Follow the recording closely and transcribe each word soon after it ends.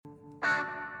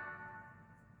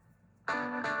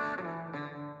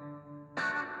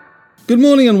Good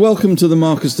morning and welcome to the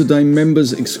Marcus Today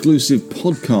members exclusive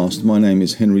podcast. My name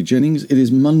is Henry Jennings. It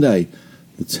is Monday,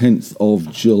 the 10th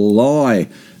of July.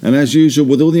 And as usual,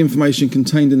 with all the information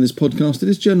contained in this podcast, it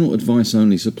is general advice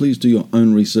only. So please do your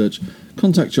own research.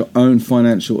 Contact your own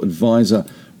financial advisor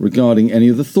regarding any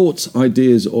of the thoughts,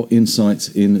 ideas or insights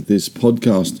in this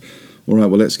podcast. All right,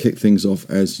 well, let's kick things off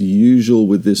as usual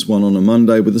with this one on a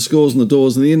Monday with the scores and the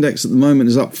doors. And the index at the moment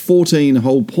is up 14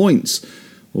 whole points,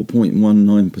 or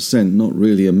 0.19%, not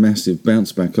really a massive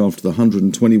bounce back after the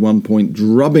 121-point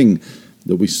drubbing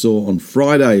that we saw on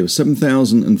Friday. It was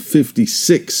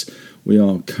 7,056. We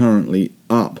are currently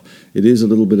up. It is a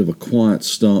little bit of a quiet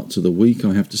start to the week,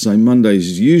 I have to say.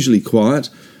 Mondays is usually quiet,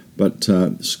 but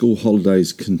school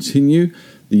holidays continue.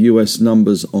 The US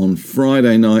numbers on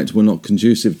Friday night were not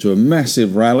conducive to a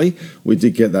massive rally. We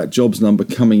did get that jobs number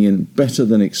coming in better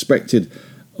than expected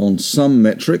on some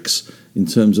metrics. In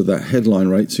terms of that headline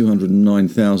rate,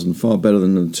 209,000, far better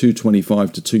than the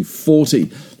 225 to 240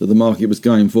 that the market was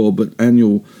going for, but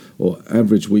annual or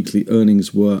average weekly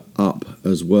earnings were up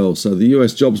as well. So the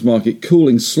US jobs market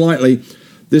cooling slightly.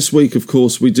 This week, of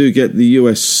course, we do get the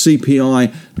US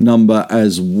CPI number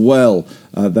as well.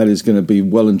 That is going to be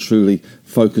well and truly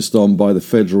focused on by the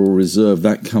Federal Reserve.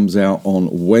 That comes out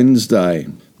on Wednesday.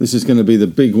 This is going to be the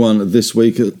big one this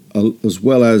week, as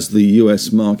well as the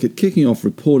US market kicking off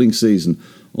reporting season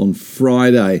on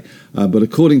Friday. But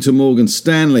according to Morgan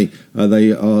Stanley,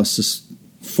 they are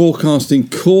forecasting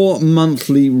core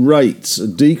monthly rates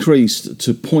decreased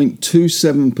to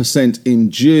 0.27% in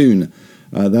June.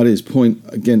 That is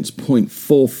against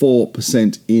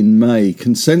 0.44% in May.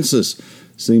 Consensus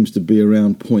seems to be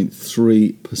around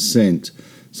 0.3%.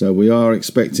 So we are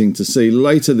expecting to see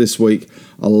later this week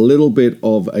a little bit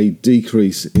of a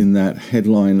decrease in that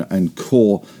headline and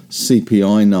core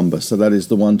CPI number. So that is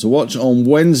the one to watch on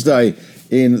Wednesday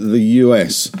in the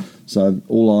US. So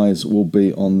all eyes will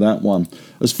be on that one.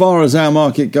 As far as our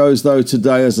market goes, though,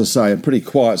 today, as I say, a pretty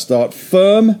quiet start.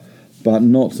 Firm, but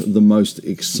not the most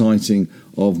exciting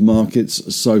of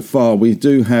markets so far. We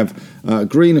do have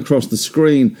green across the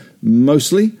screen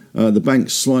mostly. The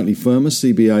bank's slightly firmer,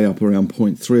 CBA up around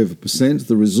 0.3%.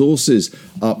 The resources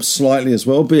up slightly as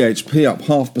well. BHP up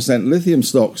 0.5%. Lithium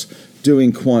stocks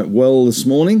doing quite well this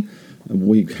morning.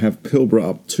 We have Pilbara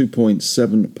up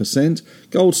 2.7%.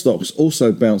 Gold stocks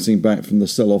also bouncing back from the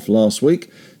sell-off last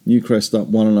week. Newcrest up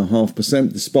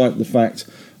 1.5%,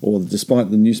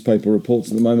 despite the newspaper reports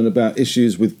at the moment about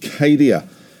issues with Cadia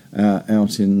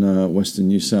out in western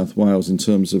New South Wales in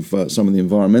terms of some of the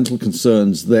environmental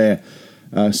concerns there.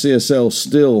 CSL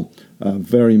still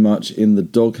very much in the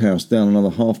doghouse, down another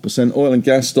 0.5%. Oil and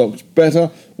gas stocks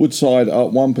better. Woodside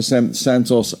up 1%.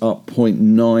 Santos up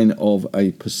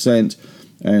 0.9%.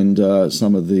 And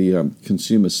some of the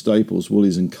consumer staples,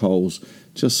 Woolies and Coles,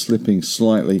 just slipping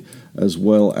slightly, as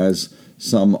well as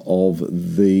some of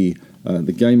the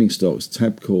gaming stocks.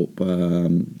 Tabcorp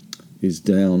is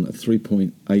down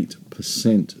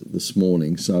 3.8% this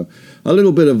morning. So a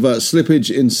little bit of slippage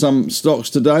in some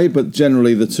stocks today, but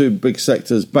generally the two big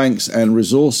sectors, banks and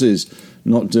resources,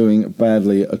 not doing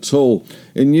badly at all.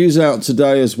 In news out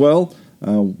today as well,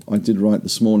 I did write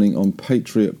this morning on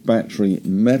Patriot Battery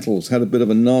Metals. Had a bit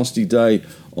of a nasty day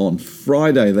on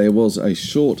Friday. There was a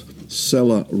short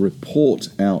seller report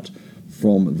out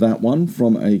from that one,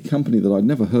 from a company that I'd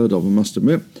never heard of, I must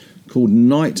admit, called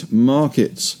Knight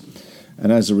Markets. And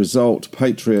as a result,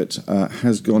 Patriot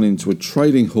has gone into a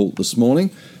trading halt this morning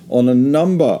on a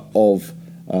number of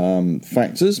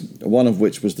factors, one of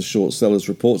which was the short sellers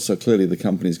report, so clearly the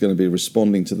company is going to be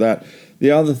responding to that. The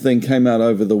other thing came out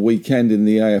over the weekend in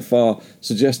the AFR,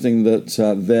 suggesting that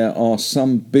there are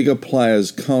some bigger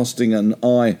players casting an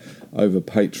eye over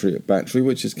Patriot Battery,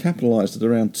 which is capitalised at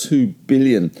around $2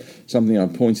 billion, something I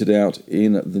pointed out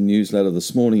in the newsletter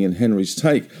this morning in Henry's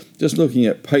Take. Just looking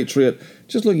at Patriot,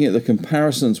 just looking at the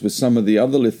comparisons with some of the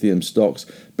other lithium stocks,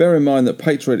 bear in mind that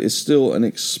Patriot is still an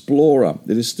explorer.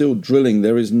 It is still drilling.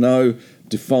 There is no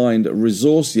defined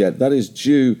resource yet. That is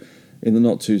due in the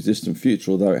not-too-distant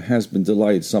future, although it has been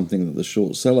delayed, something that the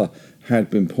short seller had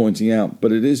been pointing out.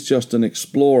 But it is just an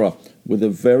explorer with a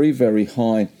very, very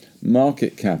high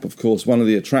market cap. Of course, one of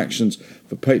the attractions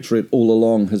for Patriot all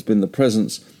along has been the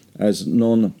presence as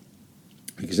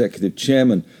non-executive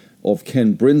chairman of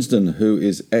Ken Brinsden, who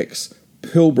is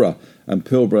ex-Pilbara. And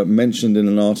Pilbara mentioned in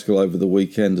an article over the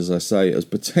weekend, as I say, as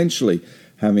potentially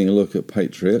having a look at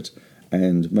Patriot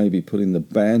and maybe putting the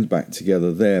band back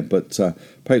together there. But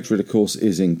Patriot, of course,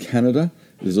 is in Canada.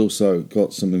 It has also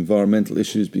got some environmental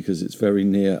issues because it's very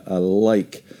near a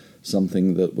lake.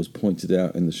 something that was pointed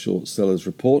out in the short sellers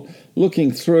report.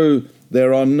 Looking through,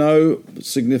 there are no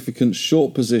significant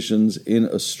short positions in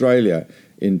Australia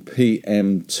in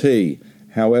PMT.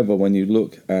 However, when you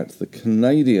look at the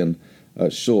Canadian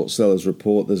short sellers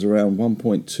report, there's around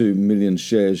 1.2 million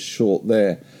shares short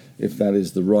there, if that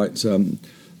is the right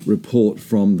report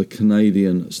from the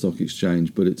Canadian Stock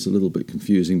Exchange, but it's a little bit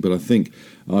confusing. But I think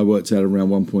I worked out around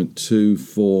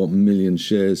 1.24 million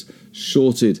shares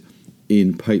shorted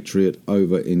in Patriot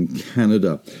over in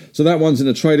Canada. So that one's in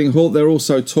a trading halt. They're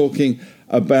also talking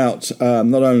about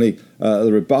not only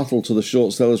the rebuttal to the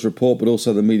short sellers report, but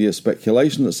also the media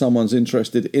speculation that someone's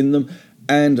interested in them,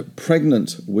 and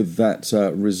pregnant with that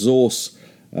resource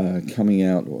coming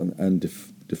out and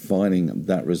defining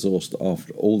that resource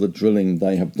after all the drilling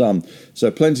they have done.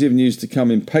 So plenty of news to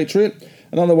come in Patriot.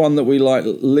 Another one that we like,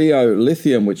 Leo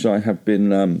Lithium, which I have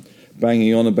been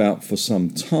banging on about for some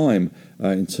time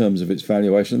in terms of its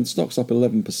valuation. The stock's up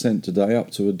 11% today,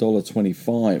 up to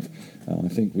 $1.25. I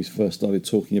think we first started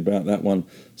talking about that one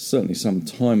certainly some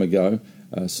time ago,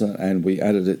 and we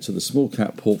added it to the small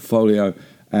cap portfolio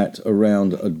at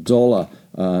around $1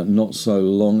 not so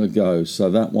long ago. So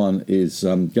that one is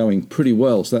going pretty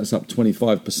well. So that's up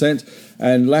 25%.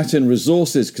 And Latin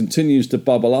Resources continues to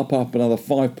bubble up another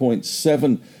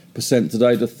 5.7%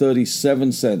 today to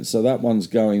 37 cents. So that one's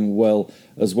going well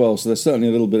as well. So there's certainly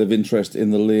a little bit of interest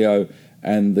in the Leo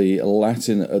and the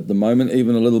Latin at the moment.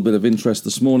 Even a little bit of interest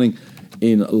this morning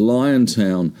in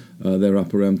Liontown. They're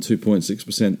up around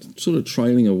 2.6%, sort of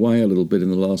trailing away a little bit in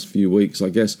the last few weeks. I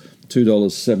guess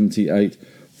 $2.78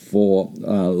 for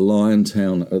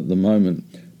Liontown at the moment.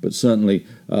 But certainly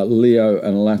Leo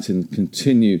and Latin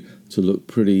continue to look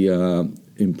pretty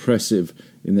impressive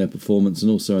in their performance and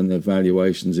also in their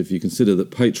valuations. If you consider that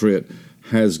Patriot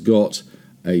has got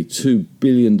a $2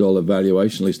 billion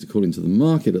valuation, at least according to the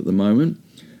market at the moment,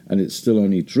 and it's still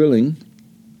only drilling,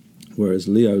 whereas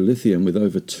Leo Lithium, with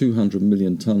over 200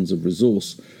 million tonnes of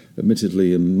resource,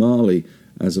 admittedly in Mali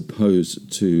as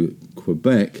opposed to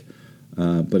Quebec,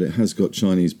 but it has got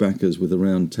Chinese backers with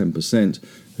around 10%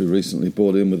 who recently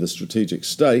bought in with a strategic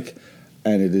stake,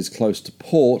 and it is close to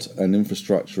port and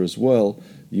infrastructure as well.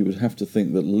 You would have to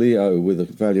think that Leo, with a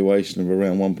valuation of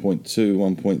around 1.2,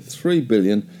 1.3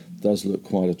 billion, does look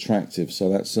quite attractive. So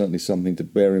that's certainly something to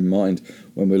bear in mind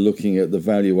when we're looking at the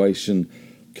valuation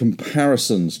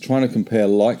comparisons, trying to compare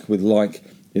like with like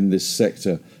in this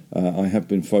sector. I have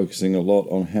been focusing a lot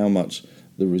on how much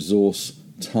the resource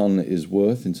ton is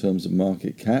worth in terms of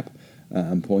market cap,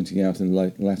 and pointing out in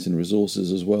Latin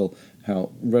Resources as well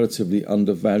how relatively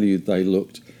undervalued they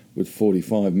looked with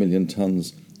 45 million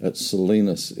tons at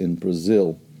Salinas in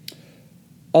Brazil.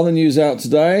 Other news out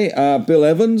today, Bill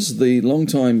Evans, the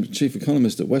longtime chief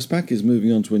economist at Westpac, is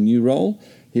moving on to a new role.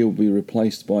 He will be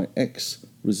replaced by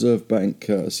ex-Reserve Bank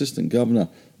Assistant Governor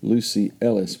Lucy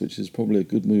Ellis, which is probably a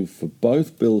good move for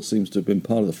both. Bill seems to have been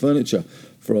part of the furniture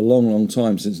for a long, long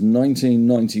time. Since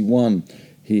 1991,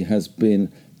 he has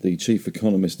been the chief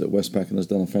economist at Westpac and has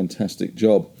done a fantastic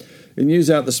job. In news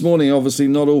out this morning, obviously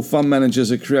not all fund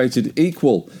managers are created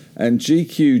equal, and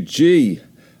GQG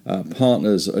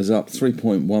Partners is up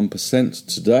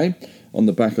 3.1% today on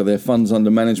the back of their funds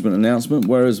under management announcement,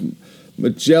 whereas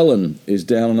Magellan is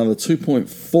down another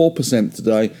 2.4%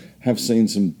 today. Have seen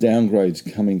some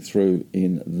downgrades coming through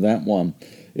in that one.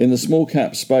 In the small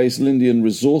cap space, Lindian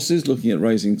Resources looking at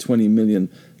raising $20 million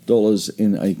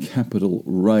in a capital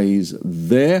raise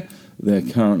there. They're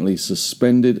currently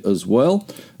suspended as well.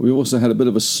 We also had a bit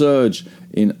of a surge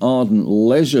in Ardent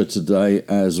Leisure today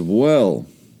as well.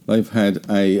 They've had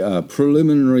a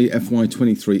preliminary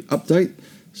FY23 update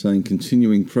saying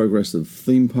continuing progress of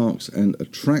theme parks and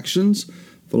attractions.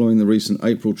 Following the recent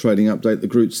April trading update, the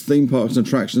group's theme parks and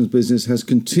attractions business has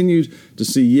continued to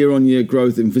see year-on-year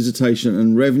growth in visitation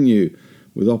and revenue,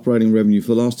 with operating revenue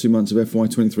for the last 2 months of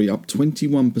FY23 up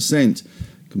 21%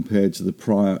 compared to the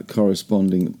prior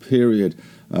corresponding period.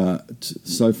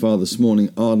 So far this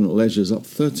morning, Ardent Leisure's up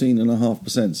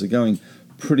 13.5%, so going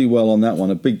pretty well on that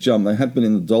one. A big jump. They had been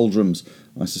in the doldrums.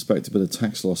 I suspect a bit of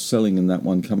tax loss selling in that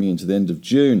one coming into the end of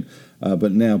June,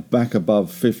 but now back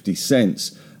above 50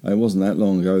 cents. It wasn't that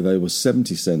long ago. They were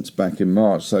 70 cents back in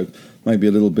March, so maybe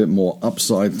a little bit more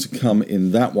upside to come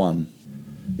in that one.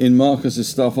 In Marcus's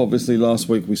stuff, obviously last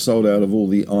week we sold out of all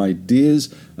the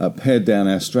ideas, pared down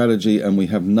our strategy, and we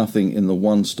have nothing in the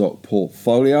one stock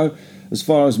portfolio. As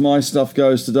far as my stuff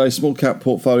goes today, small cap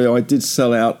portfolio, I did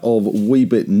sell out of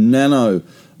Weebit Nano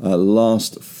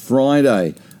last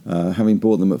Friday, having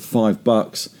bought them at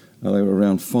 $5. They were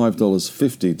around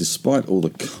 $5.50, despite all the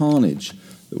carnage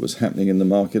that was happening in the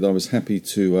market. I was happy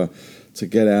to to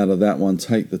get out of that one,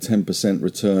 take the 10%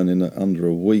 return in under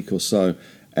a week or so.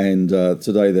 And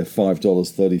today they're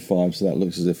 $5.35, so that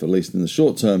looks as if, at least in the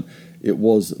short term, it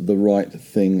was the right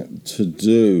thing to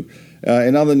do.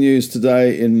 In other news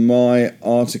today, in my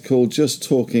article, just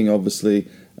talking, obviously,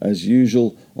 as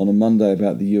usual, on a Monday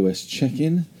about the US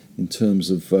check-in in terms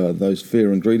of those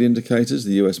fear and greed indicators.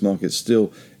 The US market's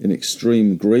still in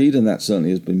extreme greed, and that certainly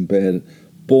has been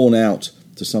borne out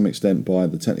to some extent by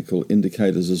the technical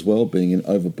indicators as well, being in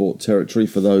overbought territory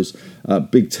for those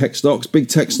big tech stocks. Big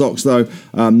tech stocks, though,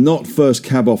 not first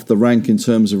cab off the rank in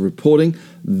terms of reporting.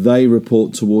 They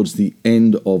report towards the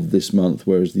end of this month,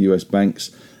 whereas the US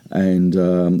banks and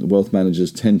wealth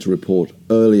managers tend to report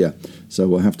earlier. So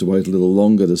we'll have to wait a little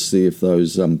longer to see if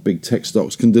those big tech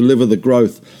stocks can deliver the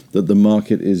growth that the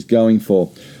market is going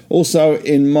for. Also,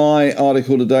 in my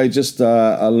article today, just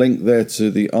a link there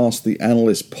to the Ask the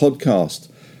Analyst podcast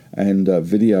and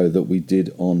video that we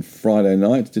did on Friday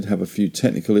night. Did have a few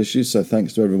technical issues, so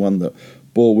thanks to everyone that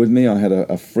bore with me. I had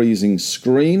a freezing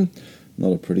screen.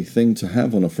 Not a pretty thing to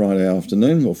have on a Friday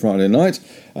afternoon or Friday night,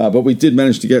 but we did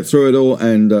manage to get through it all,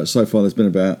 and so far there's been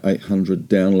about 800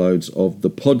 downloads of the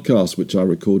podcast, which I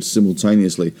record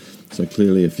simultaneously, so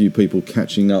clearly a few people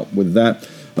catching up with that.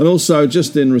 And also,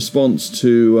 just in response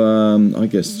to,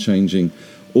 changing,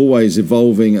 always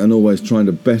evolving and always trying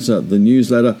to better the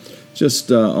newsletter,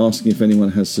 just asking if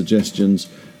anyone has suggestions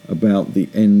about the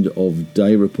end of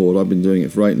day report. I've been doing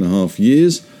it for 8.5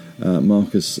 years.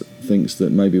 Marcus thinks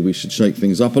that maybe we should shake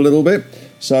things up a little bit.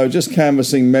 So just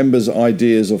canvassing members'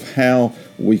 ideas of how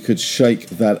we could shake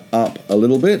that up a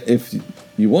little bit, if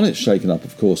you want it shaken up,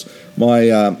 of course.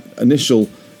 My initial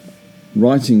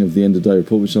writing of the end of day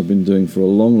report, which I've been doing for a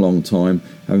long, long time,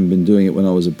 having been doing it when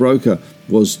I was a broker,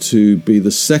 was to be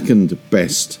the second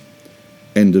best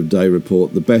end of day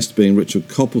report, the best being Richard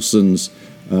Coppelson's.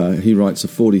 He writes a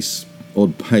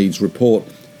 40-odd page report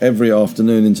every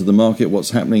afternoon into the market, what's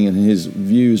happening in his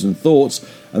views and thoughts,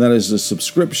 and that is a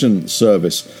subscription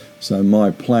service. So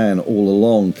my plan all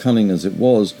along, cunning as it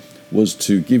was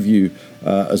to give you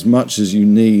as much as you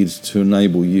need to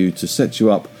enable you to set you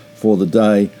up for the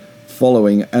day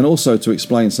following, and also to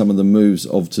explain some of the moves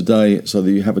of today so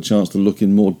that you have a chance to look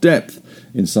in more depth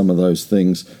in some of those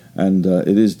things. And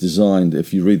it is designed,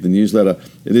 if you read the newsletter,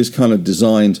 it is kind of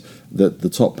designed that the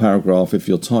top paragraph, if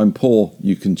you're time poor,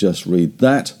 you can just read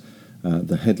that.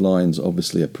 The headlines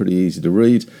obviously are pretty easy to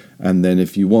read. And then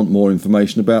if you want more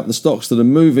information about the stocks that are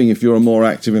moving, if you're a more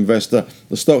active investor,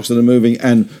 the stocks that are moving,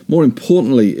 and more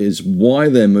importantly is why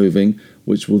they're moving,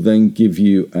 which will then give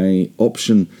you an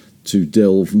option to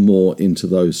delve more into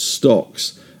those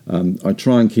stocks. I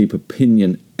try and keep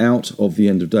opinion out of the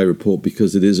end of day report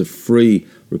because it is a free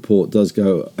report, does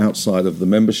go outside of the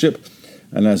membership,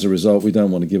 and as a result we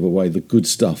don't want to give away the good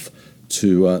stuff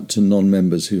to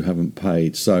non-members who haven't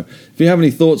paid. So if you have any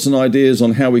thoughts and ideas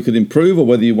on how we could improve, or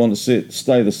whether you want to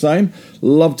stay the same,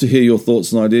 love to hear your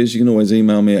thoughts and ideas. You can always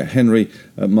email me at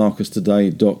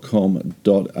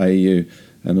henry@marcustoday.com.au,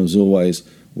 and as always,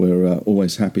 we're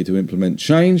always happy to implement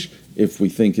change if we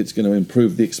think it's going to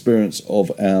improve the experience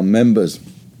of our members.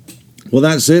 Well,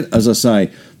 that's it. As I say,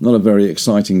 not a very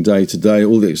exciting day today.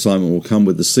 All the excitement will come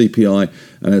with the CPI,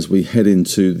 and as we head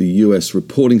into the US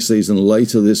reporting season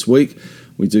later this week,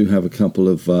 we do have a couple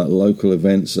of local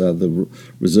events. The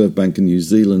Reserve Bank of New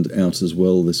Zealand out as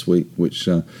well this week, which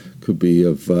could be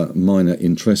of minor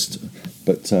interest.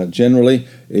 But generally,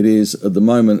 it is at the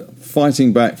moment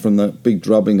fighting back from the big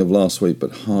drubbing of last week,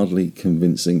 but hardly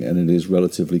convincing, and it is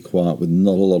relatively quiet with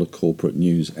not a lot of corporate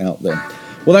news out there.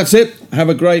 Well, that's it. Have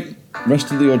a great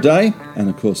rest of your day. And,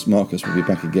 of course, Marcus will be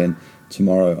back again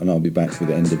tomorrow, and I'll be back with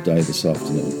the end of day this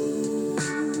afternoon.